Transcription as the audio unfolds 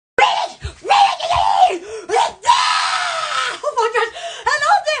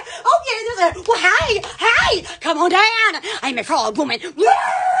come on down. I'm a frog woman. Woo! Woo!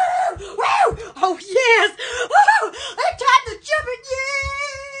 Oh, yes. Woo! It's time to jump it.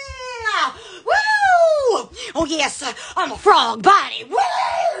 Yeah! Woo! Oh, yes. I'm a frog body. Woo!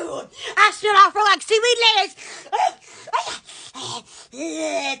 I smell all frog like seaweed lettuce. Oh,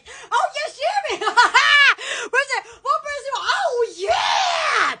 yes, Jimmy. Where's that? Oh,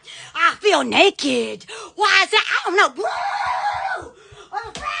 yeah. I feel naked. Why is that? I don't know. Woo! I'm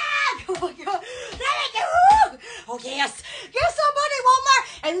a frog. Oh, my God. Oh, yes. Get somebody, Walmart,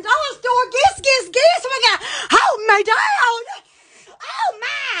 and the dollar store. Guess. Oh, my God. Hold me down. Oh,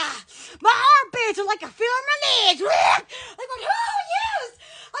 my armpits are like a feeling my legs. Like, oh, yes.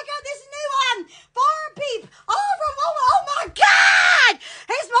 I got this new farm peep. Oh, from Walmart. Oh, my God.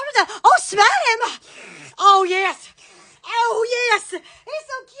 He's smell him. Oh, yes. Oh, yes. He's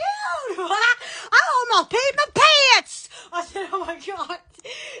so cute. I almost peed my pants. I said, oh, my God.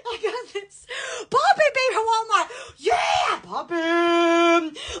 I got this puppy baby from Walmart. Yeah, puppy.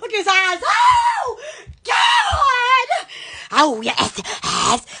 Look at his eyes. Oh, God. Oh, yes.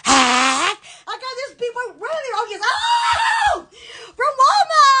 I got this people really. Oh, yes. Oh, from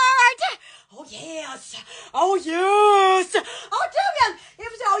Walmart. Oh, yes. Oh, yes. Oh, Julian.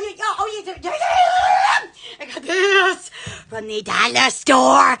 I got this from the dollar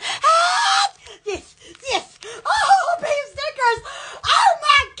store. This. Oh, beef stickers. Oh,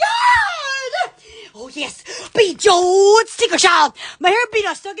 my God. Oh, yes. Bejeweled sticker shop. My hair beat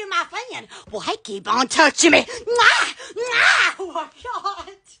are stuck in my fan. Well, hey, keep on touching me. Oh, my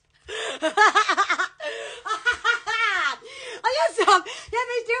God. Oh, yes, let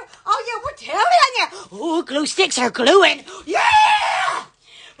me do. Oh, yeah, what tell me on there? Oh, glue sticks are gluing. Yeah!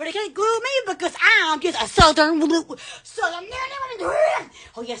 But they can't glue me because I'm just a southern. Oh,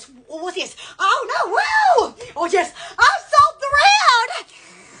 yes, what's this? Oh, no, woo! Oh, yes, I'm so thrilled.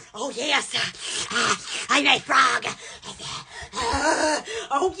 Oh, yes, I'm a frog.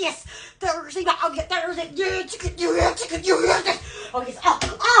 Oh, yes, Thursday. Oh, yes, Thursday. Oh, yes, oh.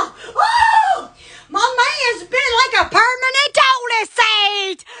 My man's been like a permanent toilet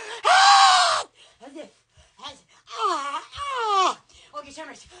seat. Okay,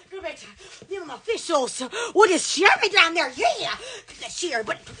 Shermans, go back to them officials. What is Sherman down there? Yeah, that's here,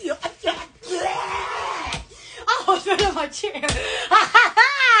 but I was sitting in my chair. I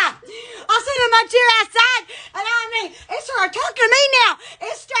was sitting in my chair outside, and it started talking to me now.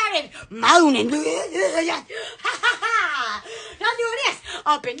 It started moaning. Now doing this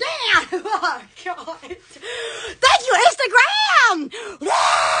up and down. Oh, God. Thank you, Instagram.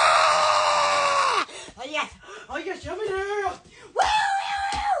 Oh, yes. Oh, yes, show me there.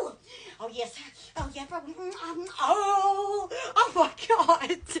 Woo! Oh, yes. Oh, yeah. Oh, my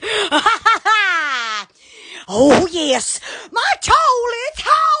God. Oh, yes. My toilet's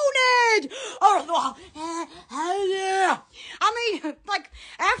haunted. Oh, yeah. I mean, like,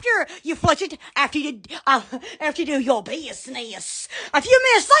 after you flush it, after you do your business, a few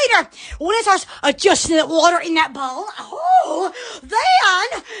minutes later, when it starts adjusting the water in that bowl,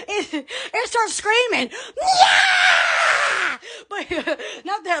 then it starts screaming, yeah! But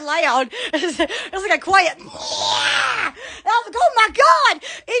not that loud. It's like a quiet, yeah! And I was like, oh my God!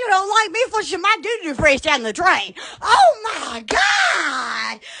 You don't like me flushing my doo-doo fresh down the drain. Oh my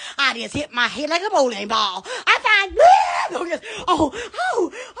God! I just hit my head like a bowling ball. I find,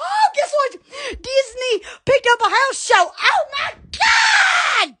 guess what? Disney picked up a house show. Oh my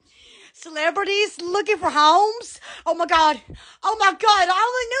God! Celebrities looking for homes. Oh my God. I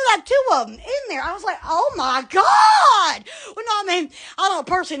only knew like 2 of them in there. I was like, oh my God. Well, no, I mean, I don't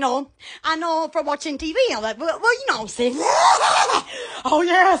personally know them. I know them from watching TV and all that. Well, you know what I'm saying. Oh,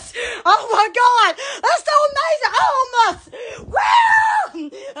 yes. Oh my God. That's so amazing.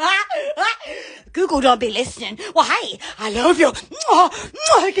 Oh, Google don't be listening. Well, hey, I love you.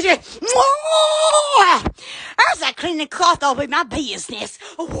 How's that cleaning cloth over my business?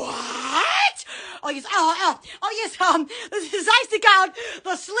 What? Oh, yes. This is actually called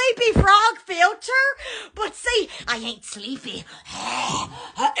the Sleepy Frog Filter. But see, I ain't sleepy.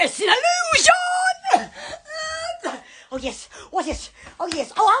 It's an illusion. Oh, yes. What's this? Oh,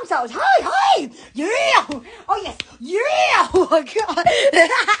 yes. Oh, I'm sorry. Hi. Yeah. Oh, yes. Yeah. Oh, my God.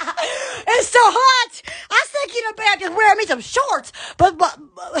 It's so hot. I was thinking about just wearing me some shorts. But then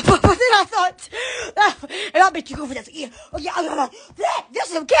I thought, and I'll bet you go for this. Yeah. Oh, yeah. There's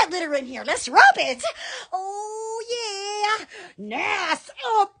some cat litter in here. Let's rub it. Oh, yeah. Nice.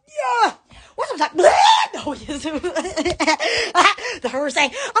 Oh, yeah. What's up? Oh, yes. The Thursday.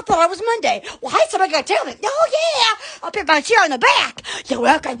 I thought it was Monday. Well, hey, somebody got to tell me. Oh, yeah. I'll put my chair in the back. You're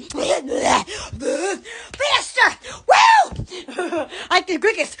welcome. Faster. Woo! Like the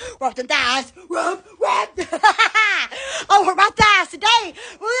crickets, rub them thighs, rub. Oh, hurt my thighs today.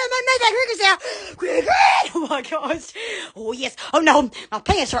 Well, I made that cricket sound. Cricket. Oh my gosh. Oh yes. Oh no, my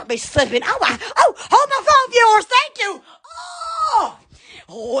pants aren't be slipping. Oh my. Oh, hold my phone, viewers. Thank you. Oh.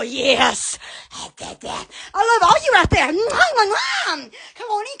 Oh, yes. I love all you out there. Come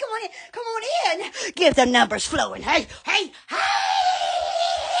on in, come on in. Give the numbers flowing. Hey.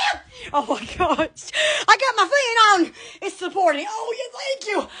 Oh my gosh. I got my fan on. It's supporting. Oh, yeah, thank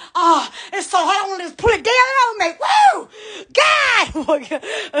you. It's so hot. I want to just put it down on me. Woo! God! Oh my God.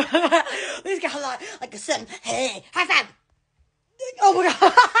 These guys are like a sudden, hey, high five. Oh my God.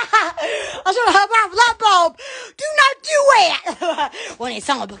 I should have my light bulb. Do not do it. When it's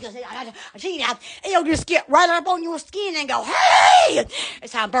on, because I see that it'll just get right up on your skin and go, hey!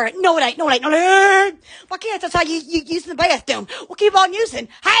 It's how I'm burning. No, it ain't. Why can't that's how you use the bathroom? We'll keep on using.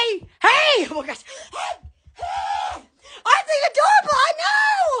 Hey! Oh my gosh. Hey! I think adorable. I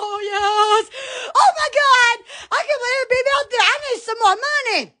know. Oh, yes. Oh my God. I can't believe it out there. I need some more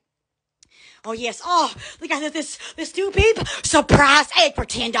money. Oh, yes. Oh, look at this 2-peep surprise egg for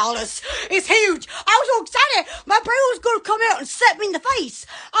 $10. It's huge. I was so excited. My brother was going to come out and slap me in the face.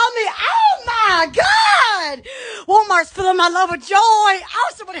 I mean, oh, my God. Walmart's filling my love with joy.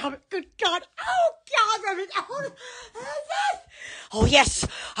 Oh, somebody help me. Good God. Oh, God. Oh, yes.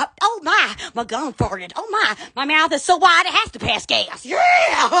 Oh, my gum farted. Oh, my mouth is so wide it has to pass gas.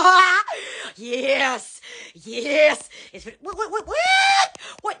 Yeah. Yes. It's, what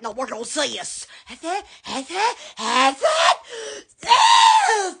in the world is this?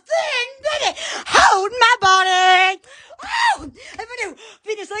 Hold my body. Oh, if I do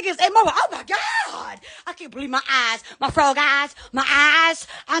fitness leggings and more. Oh my God. I can't believe my eyes, my frog eyes, my eyes.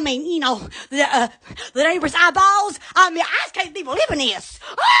 I mean, you know, the neighbor's eyeballs. I mean, I just can't believe this.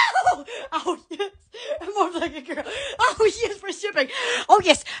 Oh, yes. More like a girl. Oh, yes, for shipping. Oh,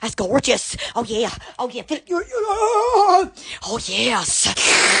 yes, that's gorgeous. Oh, yeah. Oh, yes.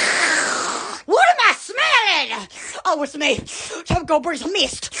 What am I smelling? Oh, it's me. Time to go bring some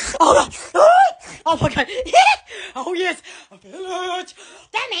mist. Oh my God. Oh, yes. I feel it.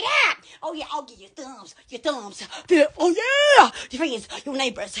 Damn it up. Oh, yeah, I'll give you thumbs. Oh, yeah. Your friends, your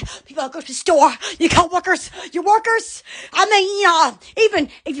neighbors, people at the grocery store, your co-workers, your workers. I mean, even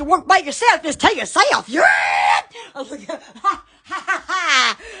if you work by yourself, just take yourself. Yeah. Oh, my God.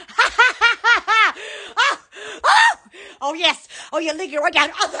 Oh, yes. Oh, yeah, lick it right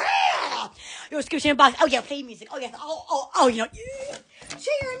down. Oh, yeah. Your description box. Oh, yeah, play music. Oh, yes. Oh, you know. Yeah.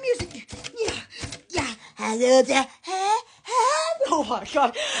 Share music. Yeah. Hello there. Oh, my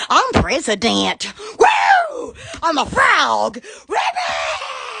God. I'm president. Woo! I'm a frog.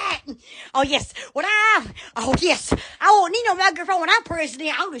 Ribbit! Oh, yes. Oh, yes. I won't need no microphone when I'm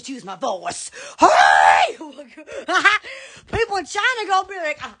president. I'll just use my voice. Hey! People in China gonna be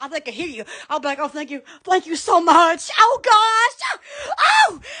like, I think I hear you. I'll be like, oh, thank you so much. Oh, gosh.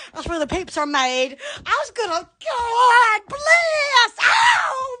 Oh, that's where the peeps are made. I was gonna, God bless.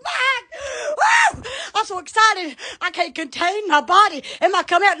 Oh, my. Woo! I'm so excited. I can't contain my body. It might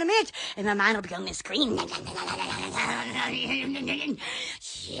come out in a minute, and my mind will be on the screen.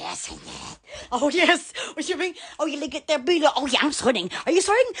 Yes. Oh, yes. What you mean? Oh, you look at their beat. Oh, yeah, I'm sweating. Are you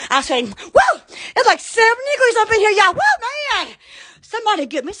sweating? I'm sweating. Woo! It's like 7 degrees up in here, y'all. Woo, man. Somebody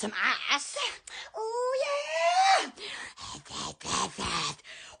give me some ice. Oh, yeah.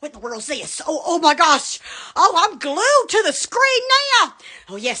 What in the world is this? Oh my gosh. Oh, I'm glued to the screen now.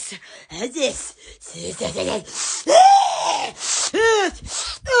 Oh, yes. This.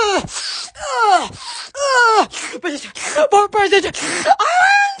 President.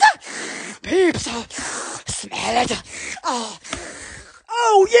 And peeps. Smell it.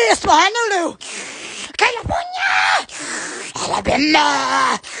 Oh, yes, Honolulu. California.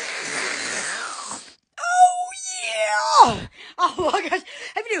 Alabama. Oh my gosh.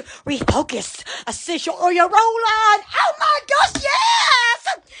 Have you refocused essential oil roll on? Oh my gosh, yes!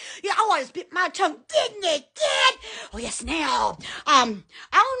 Yeah, I always bit my tongue, didn't it? Oh yes, now. I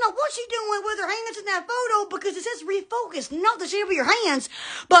don't know what she's doing with her hands in that photo because it says refocus, not the shape of your hands.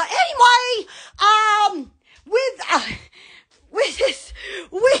 But anyway,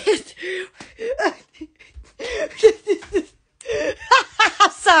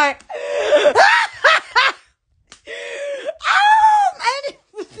 sorry.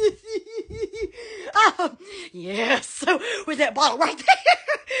 Yes, so with that bottle right there.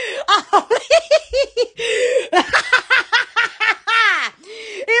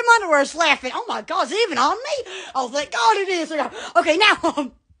 Even my underwear's laughing. Oh my God, it's even on me. Oh, thank God it is. Okay,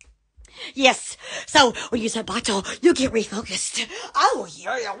 now, yes, So when you use that bottle, you get refocused. Oh,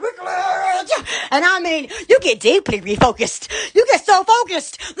 yeah, and I mean, you get deeply refocused. You get so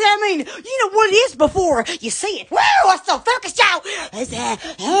focused that, I mean, you know what it is before you see it. Woo, I'm so focused, y'all.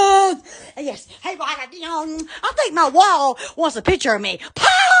 Yes. Hey, I think my wall wants a picture of me.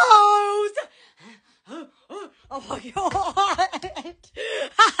 Pose! Oh my God.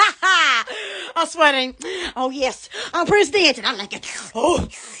 I'm sweating. Oh yes. I'm president and I'm like, oh,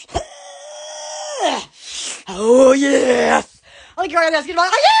 oh yes. Oh, girl, that's good. Oh,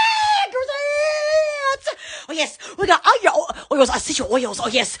 yeah, president. Oh yes, we got oils, essential oils. Oh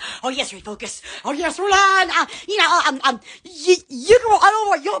yes, refocus. Oh yes, Roland. You go all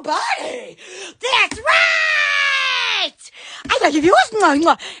over your body. That's right. I gotta give you a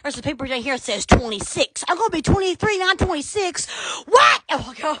there's a paper down here that says 26. I'm gonna be 23, not 26. What? Oh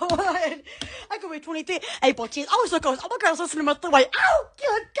my God. I'm gonna be 23. April 10th. Oh my God, I was listening to my thought. Oh,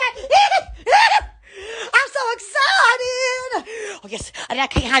 good God. I'm so excited. Oh yes, and I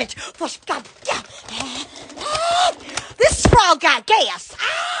can't hide it. This frog got gas.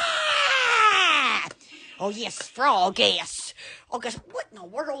 Ah! Oh yes, frog gas. Oh gosh, what in the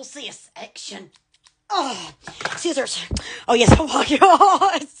world is this? Action. Oh, scissors. Oh, yes. Oh, my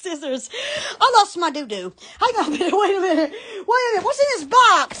God. Scissors. I lost my doo-doo. Hang on a minute. Wait a minute. What's in this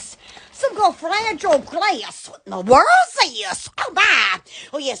box? Some kind of fragile glass. What in the world is this? Oh, my.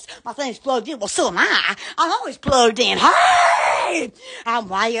 Oh, yes. My thing's plugged in. Well, so am I. I'm always plugged in. Hey! I'm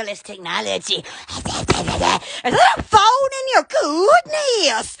wireless technology. Is that a phone in your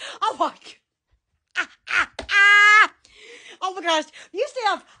goodness? Oh, my God. Oh my gosh, we used to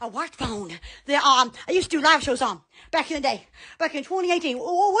have a white phone that I used to do live shows on back in the day, back in 2018.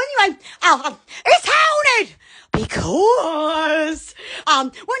 Well, anyway, it's haunted because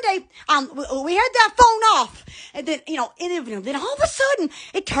one day we had that phone off, and then then all of a sudden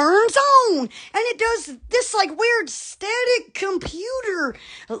it turns on and it does this like weird static computer,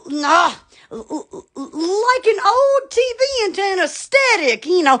 like an old TV antenna static,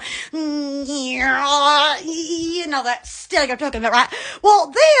 that static I'm talking about, right?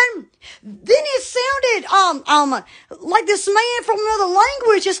 Well, then it sounded like this man from another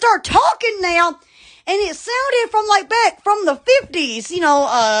language just started talking now, and it sounded from like back from the 50s,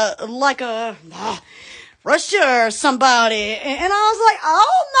 like Russia or somebody, and I was like,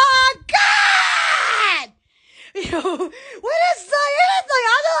 oh my God! What is that? Anything?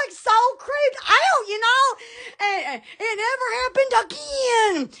 I feel like so creeped out, and it never happened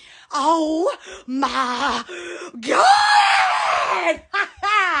again. Oh my God!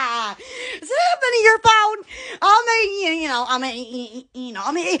 Is it happening to your phone?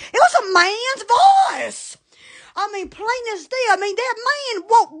 It was a man's voice. Plain as day. That man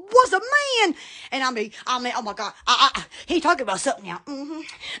was a man. And oh my God. He talking about something now. Mm-hmm.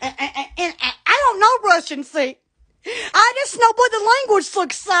 And I don't know Russian, see. I just know what the language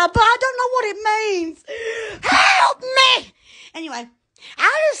looks like, but I don't know what it means. Help me! Anyway,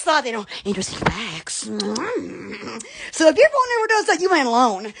 I just thought, interesting facts. So if your phone ever does that, you ain't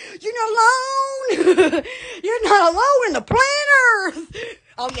alone. You're not alone. You're not alone in the planet Earth.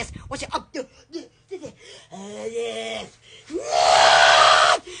 Oh, yes. What's it? Oh, yes.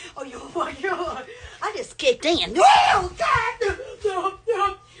 Oh, my God. I just kicked in. Oh, God.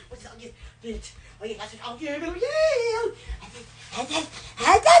 What's it? Oh, yes. Oh, yeah.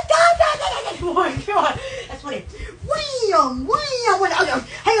 Oh, my God. That's funny. Wham.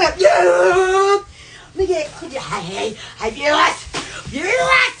 Hang on. Yeah. Let me get it. Hey, viewers.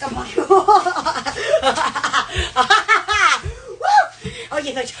 Oh, my God. Oh,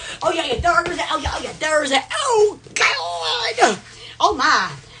 yeah, there's it. Oh, yeah, there's it. Oh, God. Oh,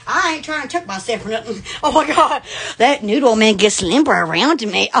 my. I ain't trying to tuck myself or nothing. Oh, my God. That noodle man gets limber around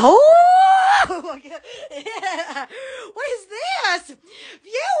me. Oh, my God. Yeah. What is this?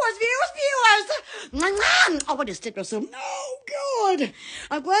 Viewers. Oh, I just tipped myself. Oh, God.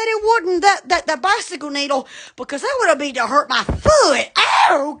 I'm glad it wasn't that bicycle needle, because that would have been to hurt my foot.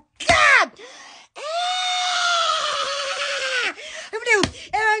 Oh, God.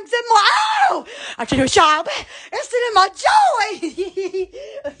 I should have shot. It's in my joy.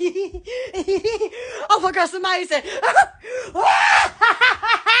 Oh my God, it's amazing.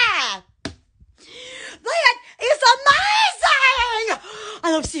 That is amazing.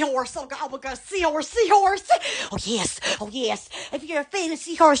 I love seahorse. Oh my God, seahorse. Oh yes. If you're a fan of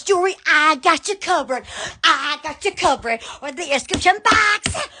seahorse jewelry, I got you covered. With the description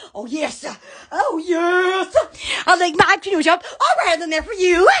box. Oh yes. I'll link my iTunes up right in there for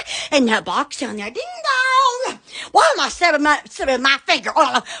you. And that box down there, ding dong. Why am I stabbing my finger?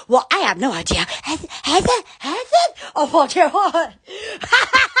 Oh, well, I have no idea. Has it? Oh my God.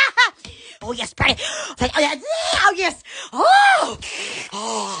 Oh, yes, pretty. Oh, yes. Oh.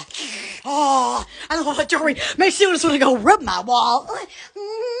 Oh. Oh. I don't know, Joey. Make sure this one to go rub my wall.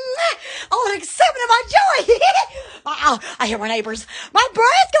 Oh, an excitement of my joy. I hear my neighbors. My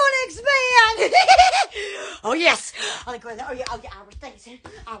brain's going to expand. Oh, yes. Oh, yeah. Oh, yeah. I was thinking.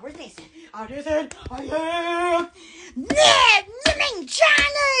 I did it. Oh, yeah.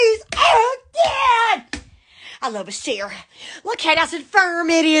 Chinese. Oh, yeah. I love a chair. Look how nice and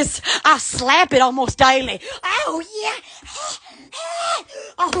firm it is. I slap it almost daily. Oh, yeah.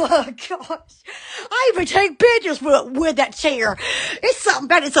 Oh, my gosh. I even take pictures with that chair. It's something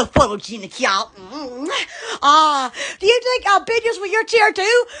about it. So photogenic, y'all. Do you take pictures with your chair,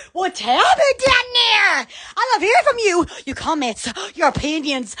 too? Well, tell me down there. I love hearing from you. Your comments, your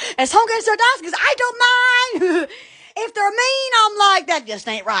opinions. As long as they're nice, because I don't mind. If they're mean, I'm like, that just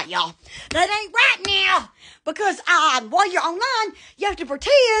ain't right, y'all. That ain't right now. Because while you're online, you have to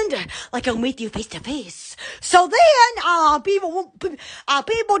pretend like I'm with you face to face. So then people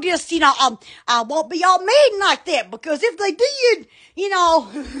just won't be all mean like that. Because if they did,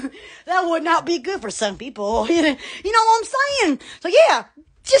 that would not be good for some people. You know what I'm saying? So yeah,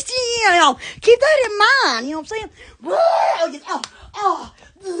 just keep that in mind. You know what I'm saying?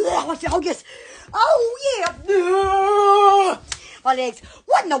 Oh yes. Oh yeah. My legs.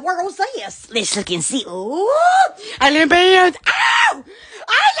 What in the world is this? Let's look and see. Oh, alien band. Ow!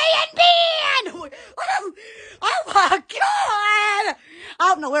 Alien band! Oh my God! I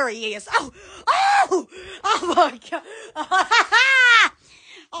don't know where he is. Oh my God.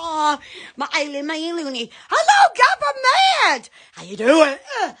 Oh, my alien man Looney. Hello, government! How you doing?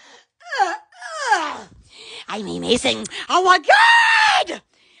 I'm amazing. Oh my God!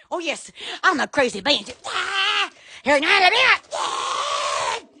 Oh yes, I'm a crazy bandit. Here in Alabama.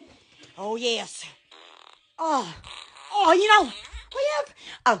 Oh yes. We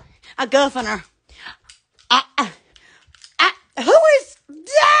have a governor. Who is?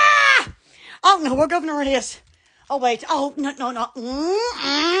 I don't know where governor it is. Oh wait. Oh no.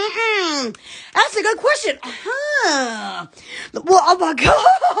 That's a good question. Well, oh my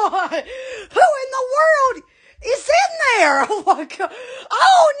God. Who in the world is in there? Oh my God.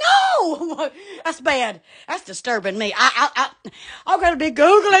 Oh no. That's bad. That's disturbing me. I've got to be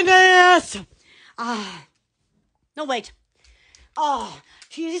Googling this. No, wait.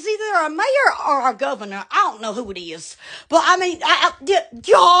 It's either a mayor or a governor. I don't know who it is. But I mean, I'm going to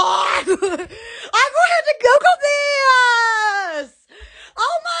have to Google this.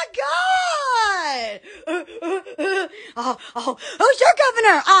 Oh my God. Who's your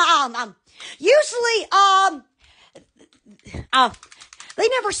governor? Usually, they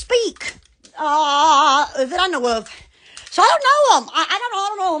never speak, that I know of. So I don't know them. I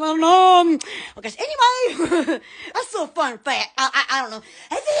don't know. Okay, so anyway, that's so fun fact. I don't know.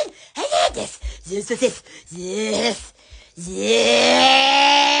 Yes.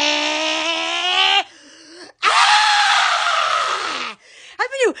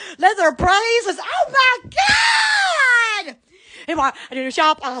 Have you leather braces? Oh my God! I do the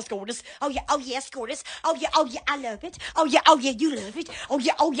shop. Oh, it's gorgeous. Oh yeah, it's gorgeous. Oh yeah, I love it. Oh yeah, you love it. Oh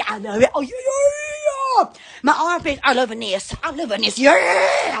yeah, I love it. Oh yeah. My armpits are loving this. I'm loving this.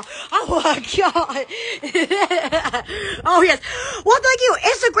 Yeah. Oh my God. Oh yes. Well, thank you,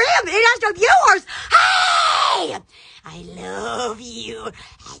 Instagram. It has to be yours. Hey, I love you.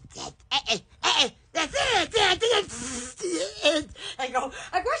 That's it. I go,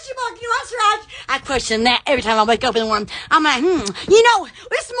 a question mark, that's right. I question that every time I wake up in the morning. I'm like,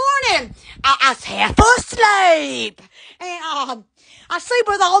 this morning, I was half asleep. And, I sleep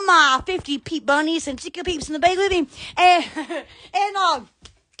with all my 50 peep bunnies and chicken peeps in the bed with me. And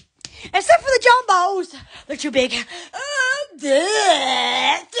except for the jumbos, they're too big.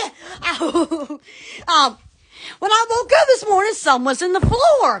 When I woke up this morning, some was in the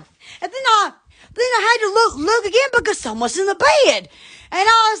floor. And then I had to look again because someone's in the bed. And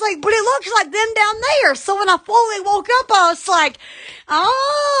I was like, but it looks like them down there. So when I fully woke up, I was like,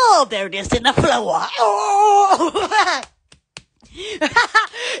 oh, they're just in the floor. Oh. It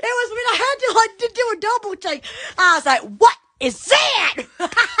was when I had to do a double take. I was like, what is that?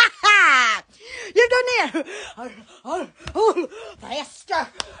 You've done that. Faster.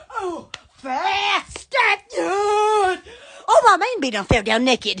 Oh, faster. Dude. Oh, my main bee done fell down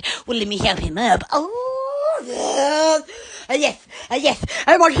naked. Well, let me help him up. Oh, yes.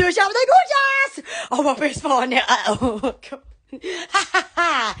 Everybody here's out. They gorgeous. Oh, my bear's falling now. Oh, God.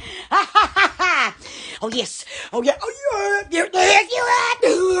 Oh, yes. Oh, yeah. Oh, yeah.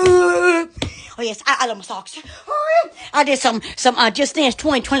 Oh, yeah. yes, I love my socks. I did some Just Dance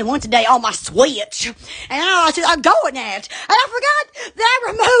 2021 today on my Switch, and I'm going at it. And I forgot that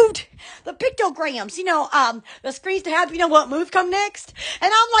I removed the pictograms, the screens to have, what move come next.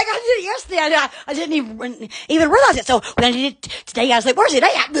 And I'm like, I did it yesterday. I didn't even realize it. So when I did it today, I was like, where's it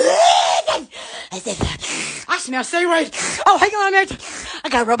at? I smell seaweed. Oh, hang on a minute. I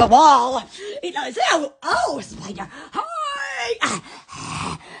gotta rub a wall. Spider. Hi.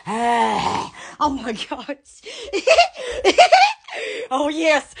 Oh my gosh. Oh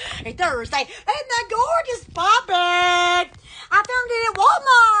yes, it's Thursday, and the gorgeous puppet. I found it at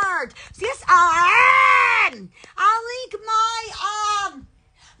Walmart. So yes, I'll link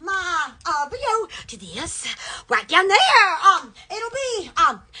my video to this right down there. It'll be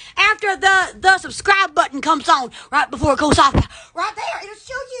after the subscribe button comes on, right before it goes off. Right there, it'll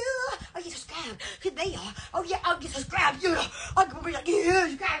show you. Oh, you subscribe. There. Oh yeah, I'll get subscribed. Yeah, I'm gonna be like, yeah,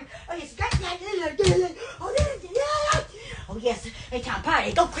 subscribe. Oh yeah, subscribe. Oh yes, it's time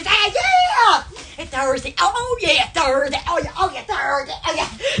party. Go crazy. Yeah, it's Thursday. Oh yeah, Thursday. Oh yeah, Thursday. Oh yeah.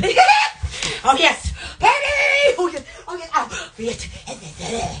 Oh yes, party. Oh yes. Oh yes.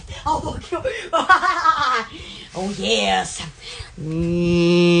 Oh yes. Oh yes.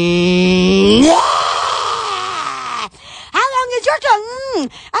 How long is your tongue?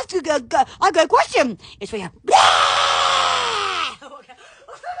 That's a good question. It's for you. Oh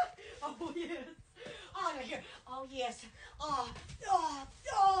yes. Oh yes.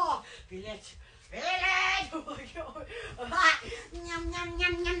 Feel it. Oh my God. Yum, yum,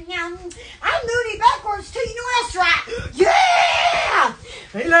 yum, yum, yum. I'm Looney backwards too, that's right. Yeah!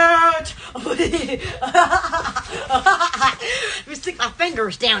 Feel it. Let me stick my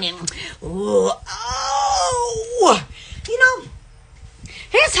fingers down in. Oh.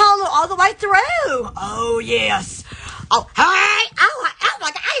 It's hollow all the way through. Oh, yes. Oh, hey. Oh, my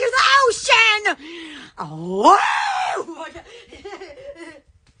God. I hear the ocean. Oh, my God.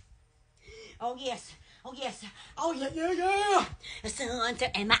 Oh, yes. Oh, yes. Oh, yeah. The sun's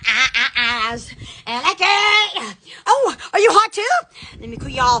in my eyes. And I like it. Oh, are you hot too? Let me cool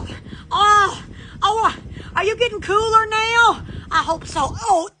you off. Oh, are you getting cooler now? I hope so.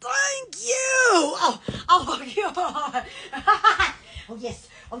 Oh, thank you. Oh, my God. Oh, yes.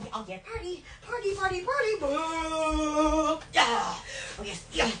 Oh, yeah. Party. Boo. Yeah. Oh, yes.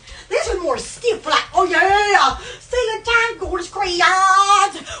 Yeah. This is more stiff, like, oh, yeah. Stealing time, gorgeous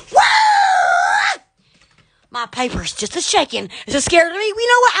crayons. Woo! My paper's just a shaking. Is it scared of me? You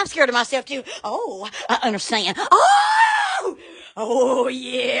know what? I'm scared of myself, too. Oh, I understand. Oh,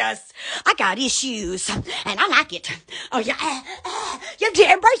 yes. I got issues, and I like it. Oh, yeah. You have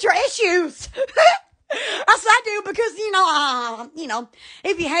to embrace your issues. That's what I do because,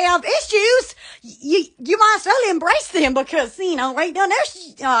 if you have issues, you might as well embrace them because, ain't nothing else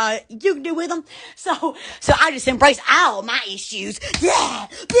you can do with them. So I just embrace all my issues. Yeah.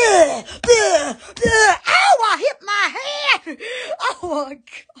 Ow, I hit my head. Oh, my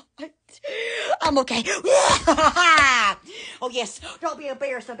God. I'm okay. Oh, yes. Don't be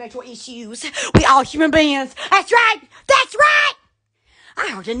embarrassed about your issues. We all human beings. That's right. I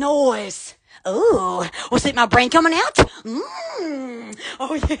heard a noise. Oh, was it my brain coming out?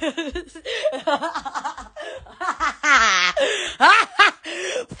 Oh, yes.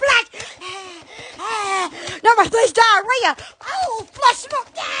 Flash. Number 3's diarrhea. Oh, flush smoke.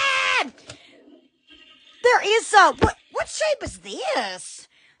 There is, what shape is this?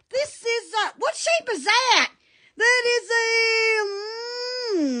 This is, what shape is that? That is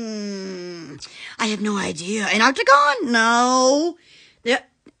I have no idea. An octagon? No.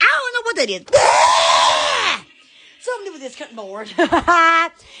 I don't know what that is. Something with this cutting board.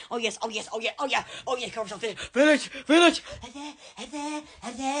 Oh yes. Cover yourself. Finish.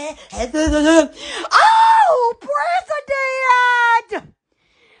 Oh, President!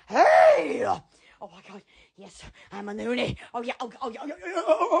 Hey! Oh my God. Yes, I'm a Looney. Oh yeah.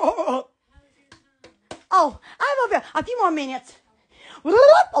 Oh, I have a few more minutes.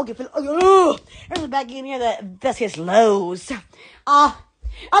 Okay, there's a bag in here that's his Lowe's.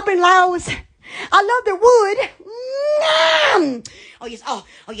 Up in Lowe's. I love their wood. Oh yes. Oh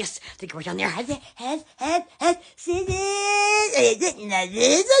yes. Take it right down there.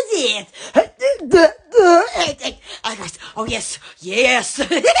 Oh yes.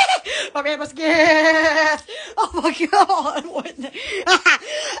 My man was gas. Oh my God. What?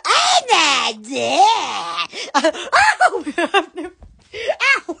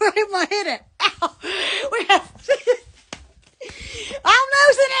 Ow! Where did my head at? Ow! I'm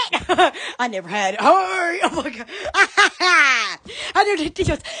losing it. I never had it. Oh my God. I do the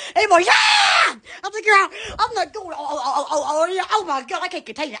teachers. Hey, boy. I'm like, I'm not going. Oh my God, I can't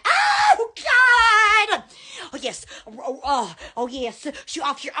contain it. Oh God. Oh yes. Oh yes. Shoot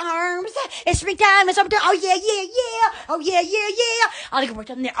off your arms. It's springtime. It's summertime. Oh yeah. Oh yeah. I'll go right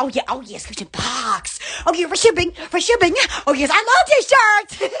down there. Oh yeah. Oh yes. Get your box. Oh yeah. For shipping. Oh yes. I love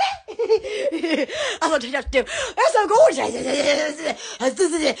t-shirts. I love t-shirts too. They're so gorgeous.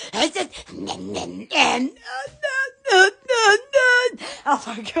 Oh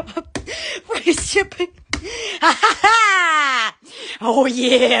my God. Free shipping. Oh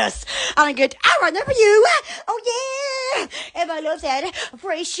yes. I'm good. I run there for you. Oh yeah. Everybody loves that.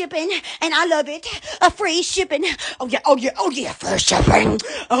 Free shipping. And I love it. Free shipping. Oh yeah. Free shipping.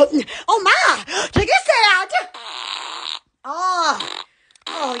 Oh my. Check this out.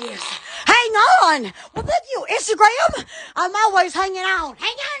 Oh yes. Hang on. Well, thank you, Instagram. I'm always hanging on.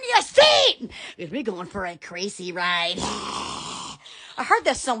 Hang on to your seat. Because we're going for a crazy ride. I heard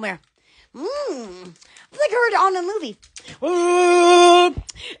that somewhere. I think I heard it on a movie. And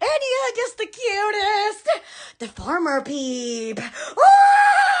yeah, just the cutest. The farmer peep.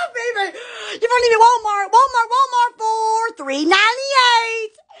 Oh, baby. You find me at Walmart for $3.98.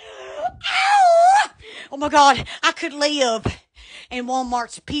 Ow! Oh my God, I could live in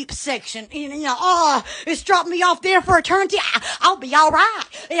Walmart's peep section. It's dropped me off there for eternity. I'll be all right.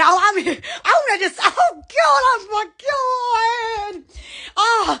 I'm gonna just, oh my God.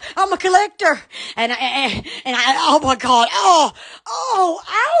 I'm a collector. And I, oh my God. Oh,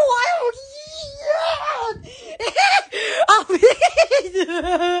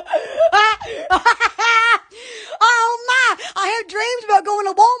 oh my, I have dreams about going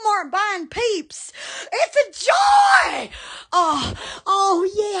to Walmart and buying peeps. It's a joy. Oh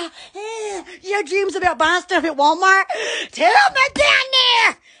yeah. You have dreams about buying stuff at Walmart? Tell me down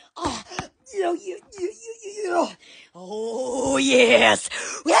there. Oh yes.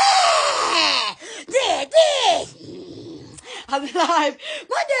 Yeah. I'm live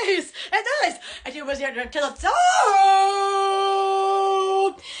Mondays and Thursdays. And you was here to tell us so.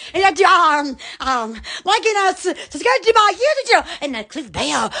 And I do like it, subscribe to my YouTube channel and click the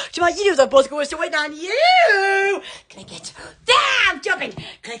bell to my YouTube. I'm both going to wait on you. Click it. Damn, jumping.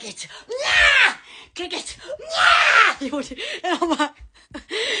 Click it. Nah. Click it. Nah. Oh my.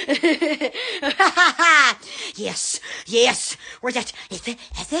 Yes. Where's that?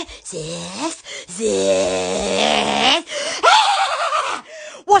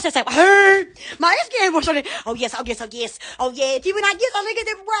 What's that say? My Instagram was on it. Oh yes. Oh yeah. Do you want to get on it?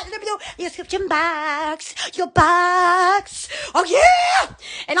 Let me know. Description box. Your box. Oh yeah.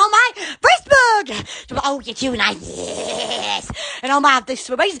 And on my Facebook. Oh yeah, you and I. Yes. And on my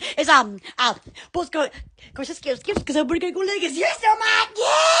Facebook is both go. Because because I'm pretty good leggings. Yes, on my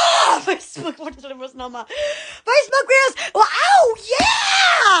Facebook. What is it? On my Facebook girls. Well, oh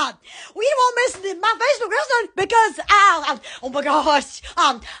yeah. We won't miss my Facebook girls because oh my gosh.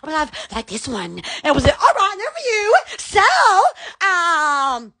 I'm gonna have like this one. It was all right there for you. So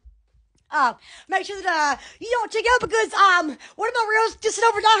make sure that you don't check out because one of my reels just hit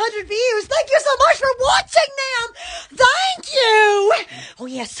over 900 views. Thank you so much for watching them. Thank you. Oh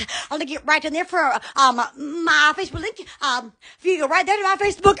yes, I'm gonna get right in there for my Facebook link. If you go right there to my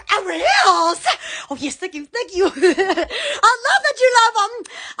Facebook reels. Oh yes, thank you. I love that you love them.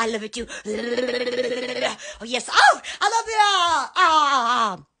 I love it too. Oh yes. Oh, I love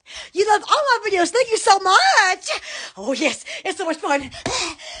it. You love all my videos. Thank you so much. Oh, yes. It's so much fun.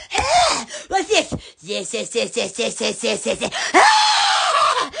 What's this? Yes. Oh,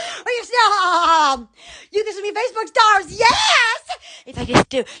 yes. You can send me Facebook stars. Yes. If I just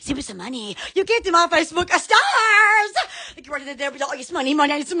do, send me some money. You get to my Facebook stars. You can write it there. Oh, yes. Money. I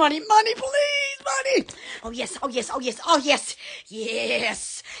need some money. Money, please. Money. Oh, yes.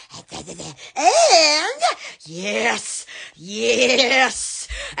 Yes. And yes.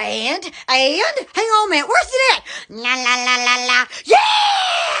 And hang on a minute, where's it at? La.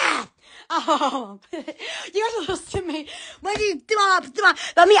 Yeah! Oh, you guys will send me when you do my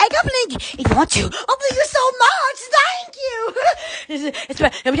makeup link if you want to. Oh, thank you so much. Thank you.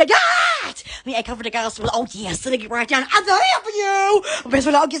 Let me cover the girls. Oh yes, let me get right down. I'm there for you.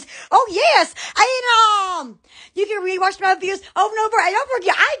 Oh yes, and you can rewatch my videos over and over and over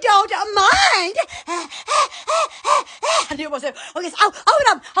again. I don't mind. I do myself. Oh yes.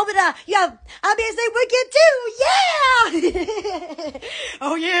 Yeah. I'm being say wicked too. Yeah.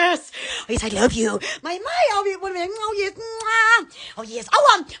 Oh yes. Oh yes, I love you. My, oh yes. Oh yes.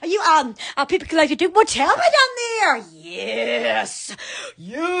 Oh, are you, people collected too? Well, tell me down there. Yes.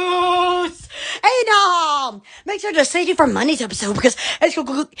 And, make sure to save it for Monday's episode because it's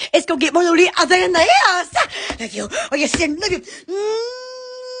gonna get more loaded than this. Thank you. Oh yes, love you.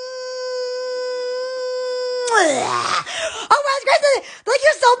 Oh my goodness! Thank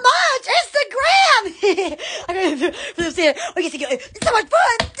you so much! Instagram! We get to go. It's so much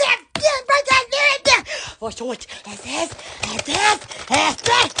fun! For short,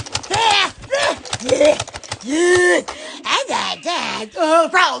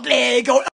 probably go.